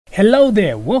Hello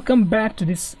there, welcome back to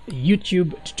this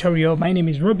YouTube tutorial. My name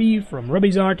is Robbie from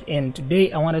Robbie's Art, and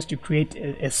today I want us to create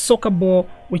a soccer ball,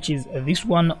 which is this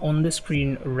one on the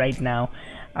screen right now.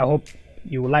 I hope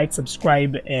you like,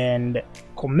 subscribe, and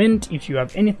comment if you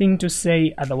have anything to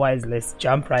say. Otherwise, let's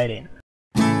jump right in.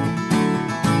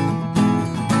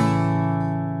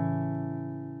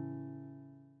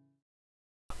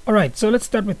 Alright, so let's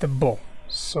start with the ball.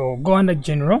 So go under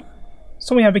General.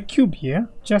 So we have a cube here.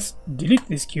 Just delete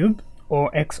this cube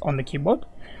or X on the keyboard,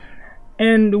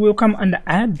 and we'll come under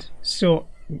Add. So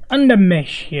under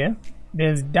Mesh here,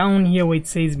 there's down here where it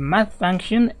says Math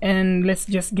Function, and let's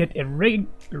just get a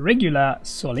regular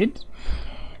solid.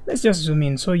 Let's just zoom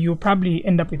in. So you'll probably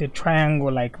end up with a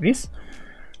triangle like this,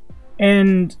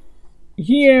 and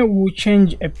here we'll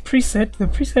change a preset, the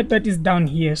preset that is down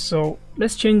here. So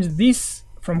let's change this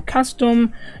from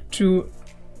custom to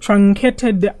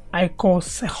truncated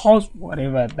icosaurus,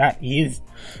 whatever that is.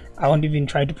 I won't even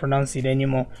try to pronounce it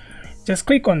anymore. Just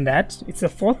click on that. It's a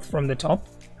fourth from the top,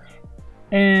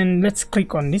 and let's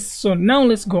click on this. So now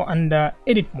let's go under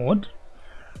edit mode.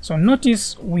 So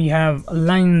notice we have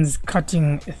lines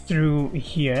cutting through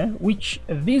here, which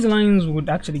these lines would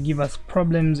actually give us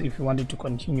problems if we wanted to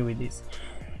continue with this.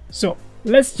 So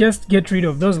let's just get rid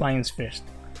of those lines first.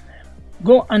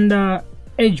 Go under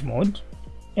edge mode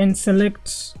and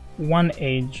select one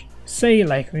edge, say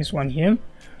like this one here,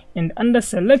 and under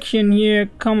selection here,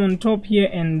 come on top here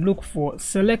and look for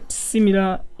select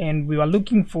similar, and we are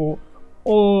looking for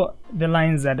all the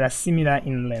lines that are similar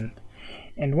in length.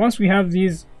 And once we have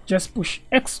these, just push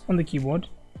X on the keyboard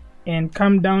and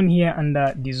come down here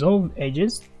under dissolve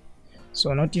edges.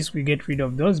 So notice we get rid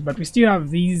of those, but we still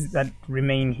have these that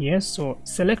remain here. So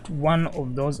select one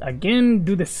of those again,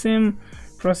 do the same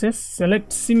process,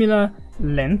 select similar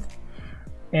length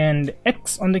and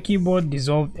X on the keyboard,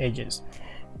 dissolve edges.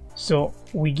 So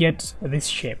we get this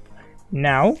shape.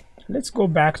 Now let's go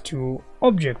back to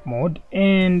object mode,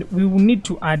 and we will need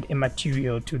to add a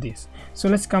material to this. So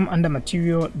let's come under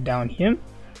material down here,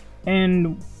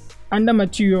 and under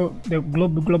material, the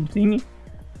globe thing,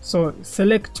 so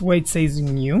select where it says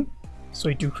new. So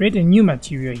it will create a new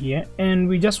material here, and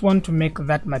we just want to make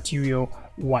that material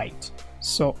white.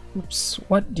 So oops,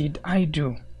 what did I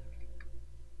do?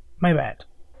 My bad.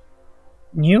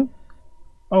 New.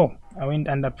 Oh, I went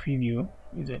under preview.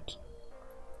 Is it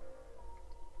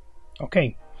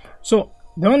okay? So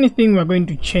the only thing we're going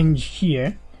to change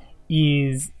here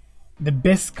is the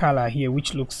base color here,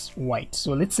 which looks white.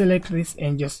 So let's select this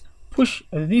and just push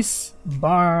this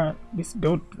bar, this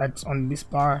dot that's on this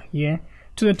bar here,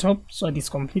 to the top so it is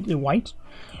completely white.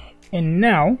 And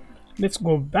now let's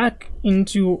go back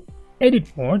into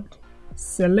edit mode,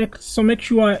 select, so make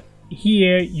sure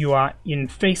here you are in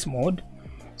face mode.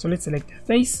 So let's select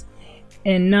face,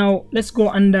 and now let's go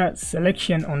under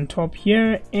selection on top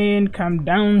here and come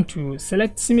down to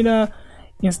select similar,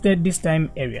 instead this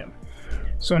time area.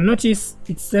 So notice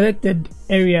it's selected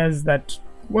areas that,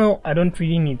 well, I don't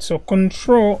really need. So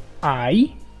Control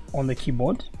I on the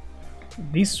keyboard,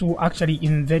 this will actually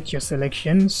invert your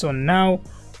selection. So now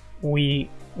we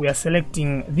are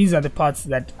selecting, these are the parts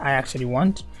that I actually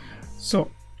want. So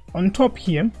on top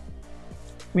here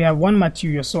we have one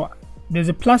material, so there's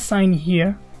a plus sign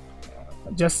here.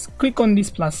 Just click on this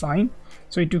plus sign,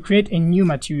 so it will create a new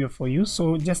material for you.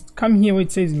 So just come here where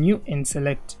it says new and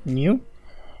select new,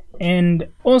 and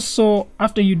also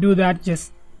after you do that,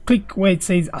 just click where it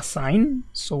says assign,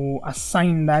 so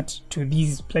assign that to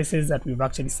these places that we've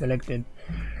actually selected.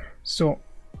 So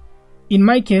in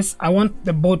my case, I want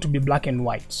the ball to be black and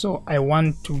white, so I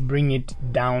want to bring it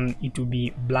down, it will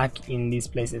be black in these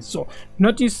places. So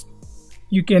notice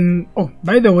you can, oh,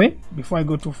 by the way, before I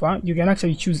go too far, you can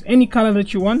actually choose any color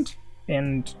that you want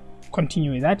and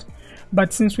continue with that.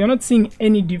 But since we are not seeing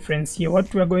any difference here,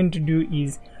 what we are going to do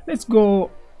is, let's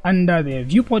go under the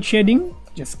viewport shading,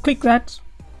 just click that.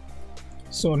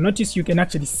 So notice you can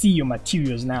actually see your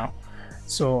materials now,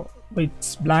 so where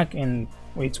it's black and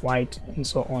where it's white, and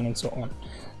so on and so on.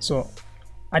 So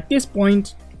at this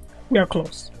point we are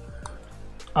close.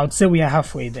 I would say we are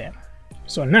halfway there.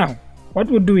 So now what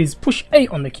we'll do is push A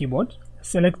on the keyboard,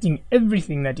 selecting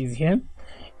everything that is here,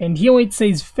 and here where it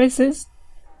says faces,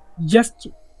 just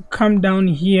come down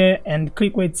here and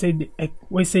click where it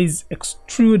says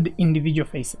extrude individual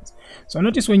faces. So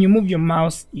notice when you move your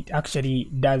mouse, it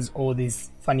actually does all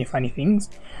these funny things.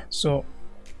 So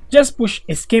just push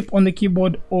escape on the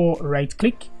keyboard or right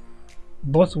click,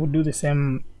 both will do the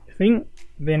same thing.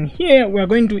 Then here we are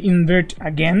going to invert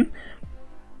again,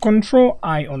 Control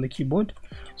I on the keyboard.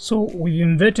 So we've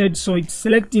inverted, so it's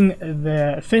selecting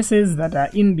the faces that are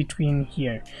in between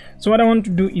here. So what I want to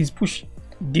do is push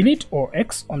delete or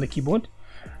X on the keyboard,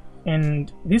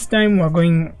 and this time we're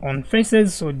going on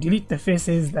faces, so delete the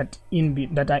faces that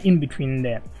are in between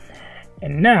there.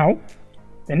 And now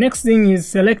the next thing is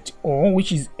select O,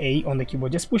 which is A on the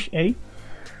keyboard. Just push A,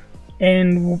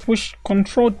 and we'll push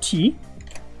Ctrl T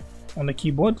on the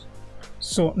keyboard.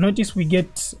 So notice we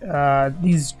get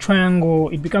these triangle,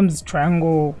 it becomes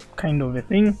triangle kind of a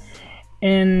thing.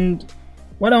 And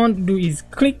what I want to do is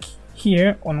click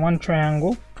here on one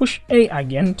triangle, push A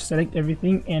again to select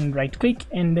everything, and right click,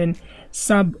 and then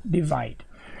subdivide.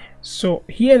 So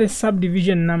here the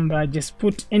subdivision number, just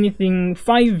put anything.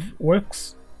 5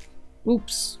 works.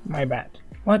 Oops, my bad.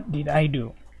 What did I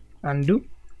do? Undo.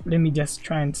 Let me just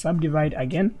try and subdivide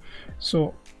again.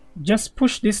 So just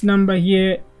push this number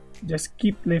here, just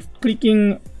keep left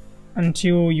clicking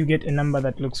until you get a number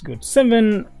that looks good.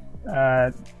 7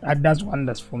 does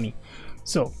wonders for me.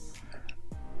 So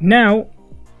now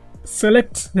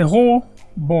select the whole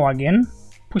bow again,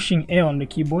 pushing A on the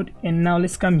keyboard, and now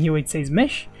let's come here where it says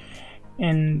mesh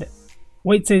and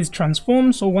where it says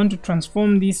transform. So I want to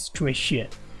transform this to a shear.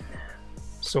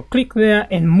 So click there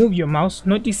and move your mouse.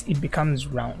 Notice it becomes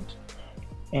round,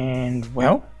 and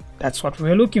well, that's what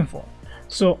we're looking for.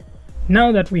 So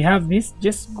now that we have this,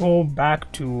 just go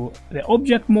back to the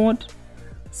object mode,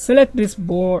 select this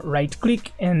bow, right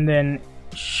click, and then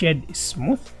shed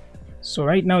smooth. So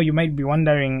right now you might be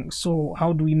wondering, so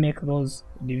how do we make those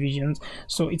divisions?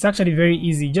 So it's actually very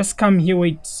easy. Just come here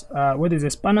where there's a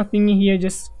spanner thingy here,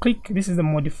 just click. This is the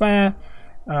modifier.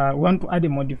 We want to add a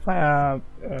modifier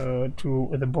to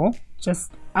the bow.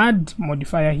 Just add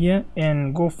modifier here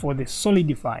and go for the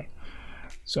solidify.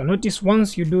 So notice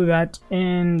once you do that,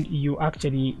 and you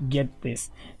actually get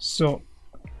this. So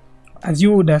as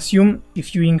you would assume,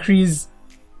 if you increase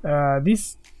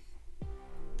this,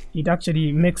 it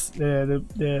actually makes the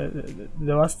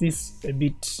what's this a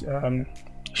bit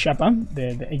sharper,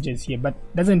 the edges here, but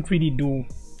doesn't really do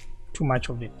too much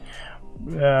of it.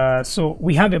 So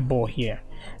we have a bow here.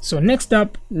 So next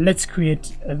up, let's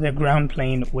create the ground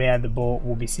plane where the bow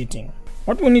will be sitting.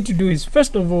 What we need to do is,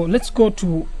 first of all, let's go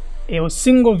to a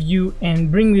single view and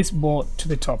bring this bow to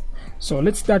the top. So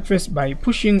let's start first by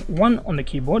pushing 1 on the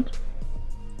keyboard.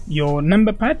 Your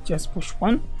number pad, just push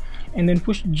 1, and then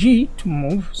push G to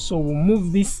move. So we'll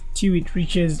move this till it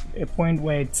reaches a point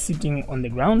where it's sitting on the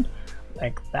ground,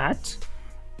 like that.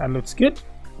 That looks good.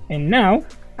 And now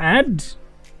add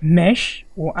mesh,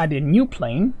 we'll add a new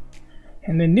plane,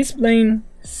 and then this plane,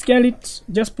 scale it,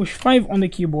 just push 5 on the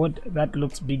keyboard. That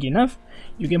looks big enough.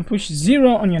 You can push 0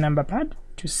 on your number pad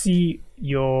to see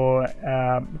your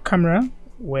camera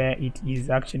where it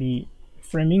is actually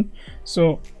framing.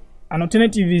 So an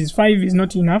alternative is 5 is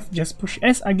not enough. Just push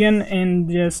S again and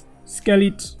just scale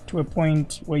it to a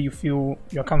point where you feel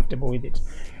you're comfortable with it.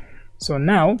 So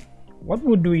now what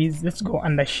we'll do is, let's go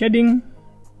under shading.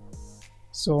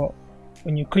 So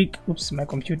when you click, oops, my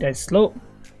computer is slow.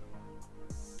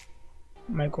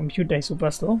 My computer is super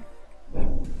slow.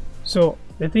 So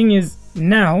the thing is,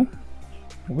 now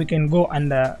we can go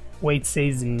under where it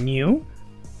says new.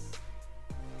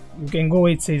 We can go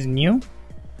where it says new,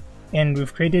 and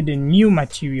we've created a new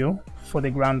material for the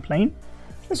ground plane.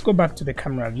 Let's go back to the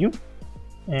camera view,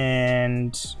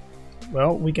 and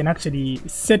well, we can actually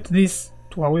set this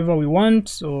to however we want.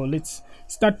 So let's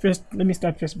start first. Let me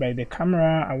start first by the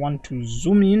camera. I want to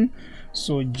zoom in,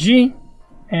 so G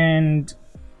and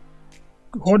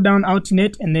hold down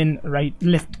alternate and then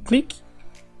left click,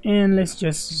 and let's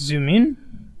just zoom in.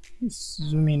 Let's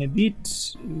zoom in a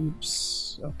bit.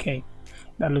 Oops. Okay,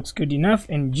 that looks good enough.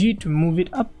 And G to move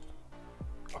it up.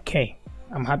 Okay,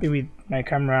 I'm happy with my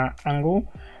camera angle.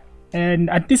 And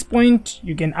at this point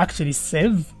you can actually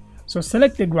save. So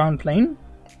select the ground plane.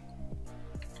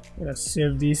 Let's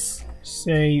save this,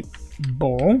 say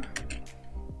ball.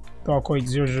 So I'll call it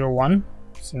 001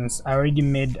 since I already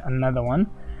made another one.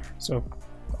 So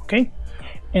okay,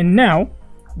 and now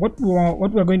what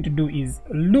we're going to do is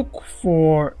look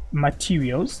for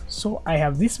materials. So I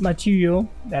have this material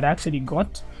that I actually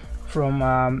got from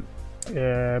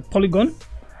Polygon.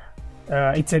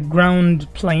 It's a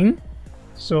ground plane.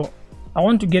 So I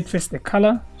want to get first the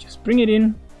color. Just bring it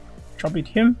in, drop it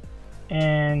here,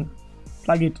 and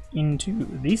plug it into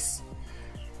this,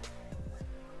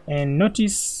 and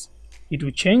notice it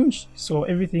will change. So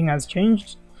everything has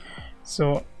changed.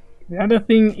 So the other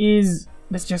thing is,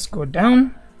 let's just go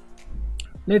down.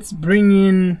 Let's bring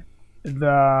in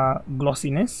the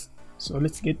glossiness. So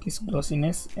let's get this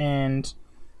glossiness and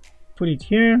put it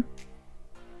here.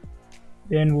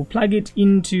 Then we'll plug it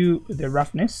into the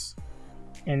roughness.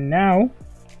 And now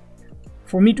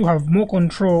for me to have more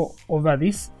control over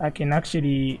this, I can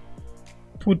actually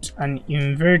put an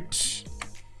invert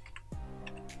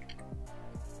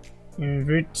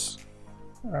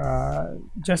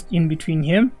just in between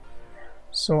here,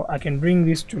 so I can bring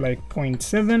this to like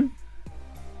 0.7.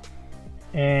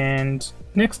 and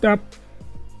next up,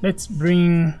 let's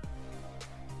bring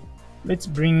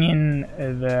in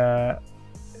the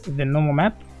normal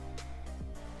map.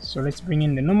 So let's bring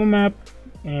in the normal map,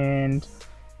 and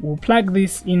we'll plug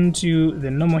this into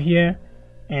the normal here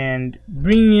and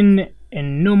bring in a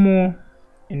normal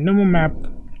map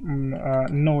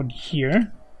node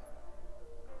here,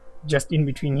 just in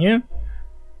between here,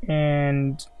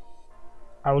 and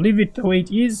I'll leave it the way it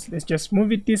is. Let's just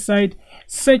move it this side,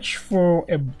 search for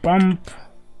a bump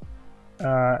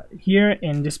here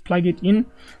and just plug it in.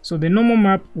 So the normal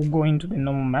map will go into the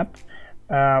normal map.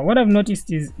 What I've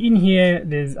noticed is in here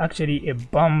there's actually a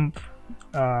bump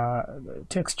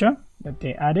texture that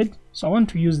they added, so I want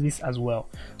to use this as well.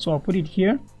 So I'll put it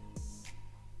here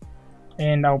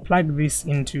and I'll plug this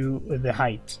into the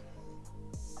height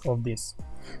of this.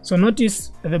 So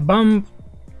notice the bump,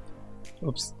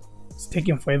 oops, it's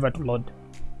taking forever to load,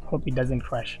 hope it doesn't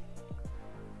crash.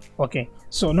 Okay,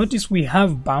 so notice we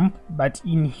have bump, but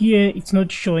in here it's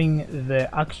not showing the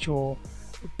actual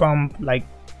bump, like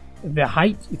the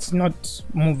height, it's not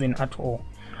moving at all.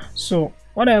 So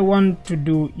what I want to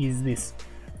do is this,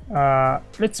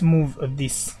 let's move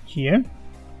this here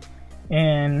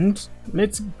and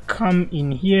let's come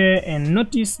in here and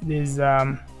notice there's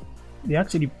they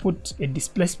actually put a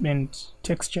displacement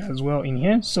texture as well in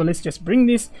here. So let's just bring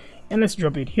this and let's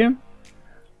drop it here,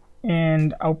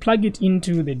 and I'll plug it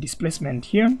into the displacement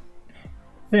here.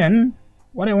 Then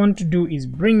what I want to do is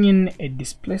bring in a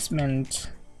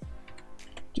displacement,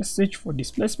 just search for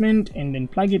displacement and then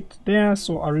plug it there.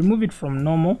 So I'll remove it from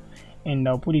normal and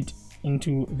I'll put it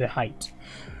into the height,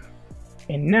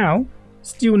 and now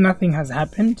still nothing has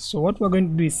happened. So what we're going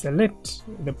to do is select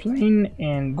the plane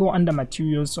and go under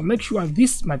materials. So make sure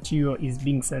this material is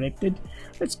being selected.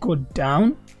 Let's go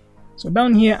down. So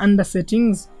down here under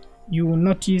settings, you will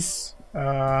notice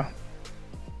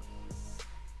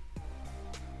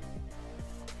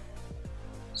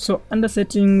so under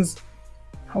settings,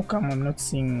 how come I'm not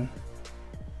seeing?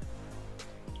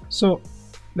 So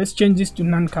let's change this to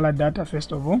non-color data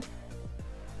first of all.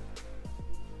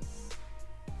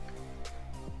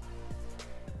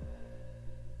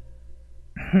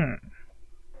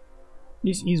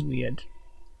 This is weird.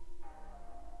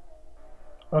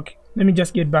 Okay, let me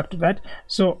just get back to that.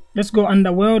 So let's go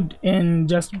under world and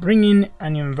just bring in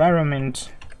an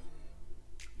environment.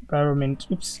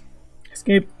 Oops,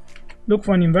 escape, look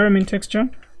for an environment texture,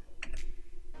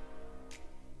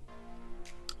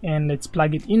 and let's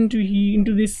plug it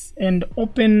into this and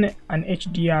open an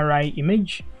HDRI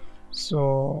image.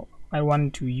 So I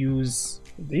want to use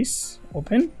this,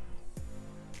 open.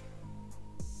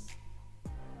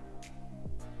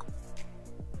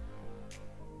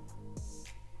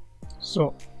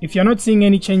 So if you're not seeing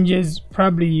any changes,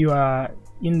 probably you are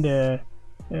in the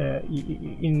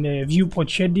viewport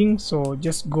shading. So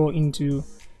just go into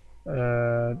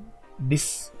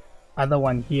this other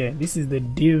one here. This is the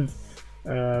div,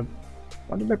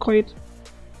 what did I call it?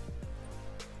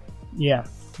 Yeah,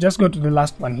 just go to the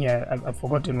last one here. I've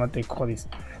forgotten what they call this.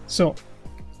 So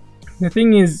the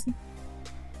thing is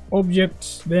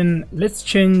object, then let's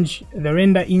change the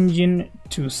render engine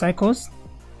to cycles.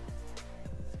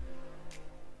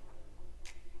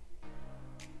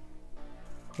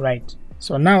 Right,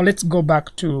 so now let's go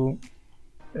back to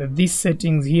these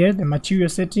settings here, the material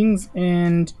settings,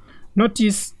 and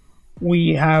notice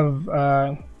we have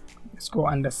let's go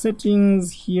under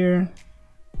settings here.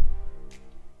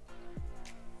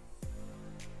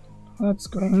 What's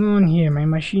going on here? My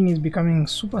machine is becoming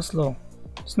super slow,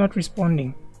 it's not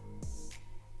responding.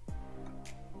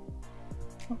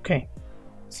 Okay,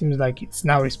 seems like it's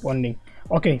now responding.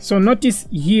 Okay, so notice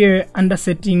here under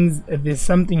settings there's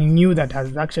something new that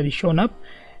has actually shown up.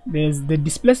 There's the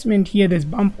displacement here, there's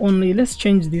bump only. Let's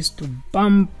change this to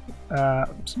bump,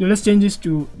 let's change this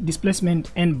to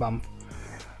displacement and bump.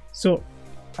 So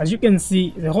as you can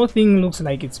see, the whole thing looks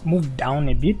like it's moved down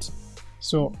a bit.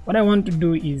 So what I want to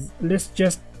do is let's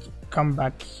just come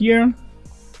back here,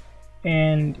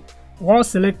 and while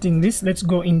selecting this, let's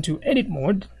go into edit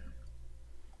mode,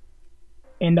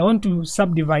 and I want to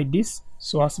subdivide this.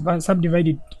 So I'll subdivide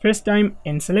it first time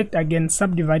and select again,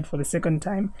 subdivide for the second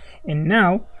time, and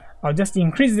now I'll just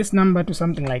increase this number to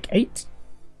something like 8.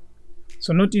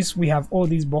 So notice we have all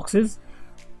these boxes,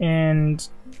 and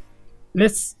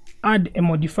let's add a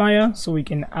modifier. So we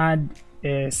can add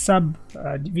a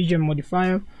division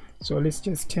modifier. So let's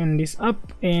just turn this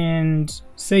up and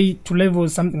say to level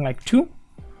something like 2,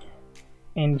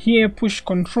 and here push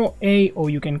Ctrl A, or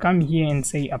you can come here and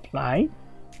say apply.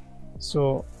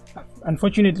 So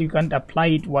unfortunately you can't apply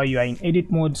it while you are in edit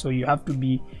mode, so you have to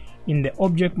be in the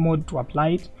object mode to apply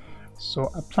it. So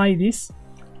apply this,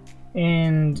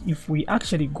 and if we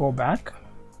actually go back,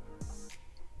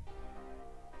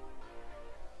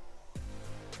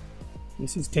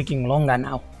 this is taking longer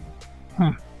now.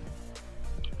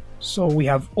 So we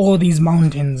have all these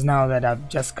mountains now that have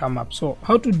just come up. So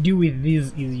how to deal with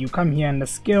these is you come here under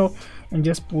scale and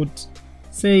just put,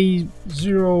 say,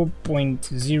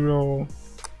 0.0,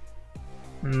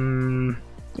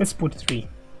 let's put 3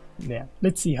 there.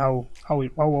 Let's see how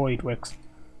well it works.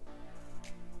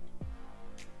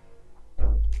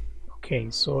 Okay,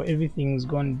 so everything's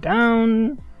gone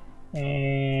down,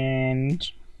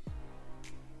 and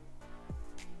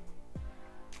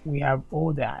we have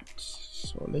all that.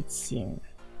 So let's see,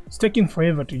 it's taking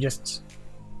forever to just,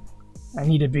 I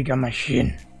need a bigger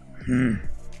machine.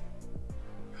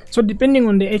 So depending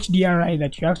on the HDRI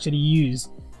that you actually use,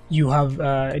 you have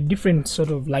a different sort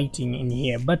of lighting in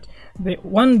here. But the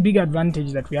one big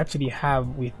advantage that we actually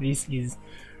have with this is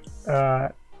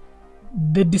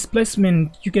the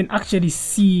displacement. You can actually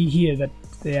see here that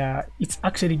it's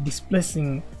actually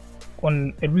displacing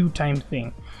on a real-time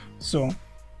thing. So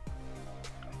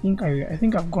I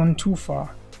think I've gone too far.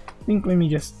 I think let me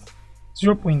just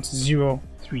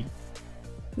 0.03.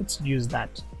 Let's use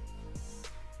that.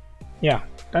 Yeah,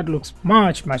 that looks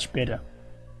much better.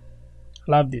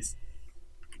 Love this.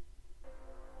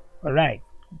 All right,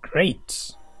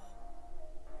 great.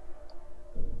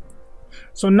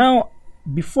 So now,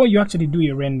 before you actually do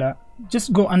your render,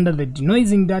 just go under the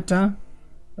denoising data.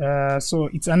 So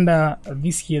it's under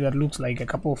this here that looks like a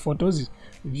couple of photos,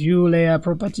 view layer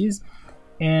properties,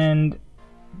 and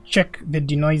check the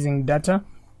denoising data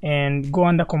and go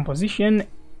under composition,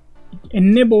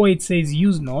 enable where it says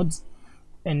use nodes.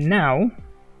 And now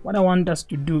what I want us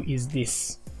to do is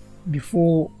this.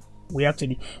 Before we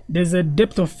actually, there's a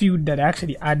depth of field that I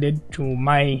actually added to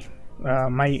my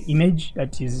my image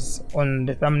that is on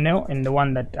the thumbnail and the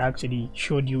one that I actually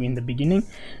showed you in the beginning.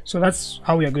 So that's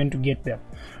how we are going to get there.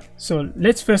 So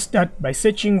let's first start by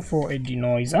searching for a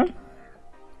denoiser.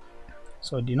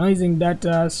 So denoising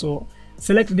data, so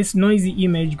select this noisy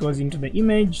image, goes into the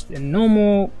image, the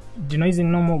normal, denoising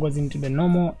normal goes into the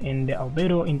normal, and the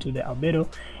albedo into the albedo.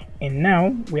 And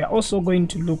now we are also going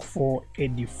to look for a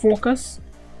defocus.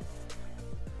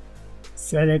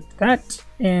 Select that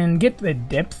and get the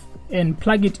depth and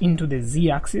plug it into the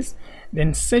z-axis,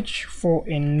 then search for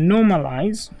a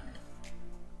normalize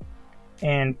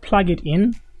and plug it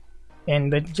in,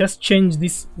 and then just change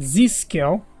this z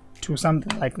scale to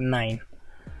something like 9.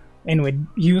 Anyway,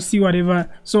 you see whatever,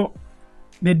 so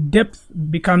the depth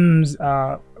becomes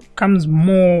comes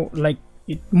more like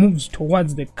it moves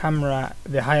towards the camera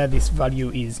the higher this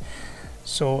value is.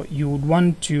 So you would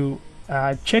want to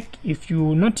check if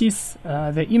you notice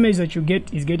the image that you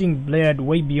get is getting blurred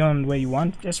way beyond where you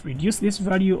want, just reduce this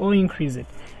value or increase it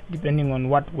depending on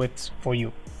what works for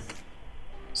you.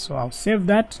 So I'll save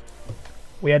that.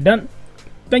 We are done.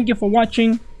 Thank you for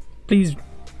watching. Please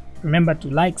remember to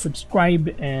like,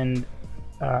 subscribe, and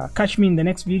catch me in the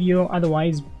next video.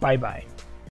 Otherwise, bye bye.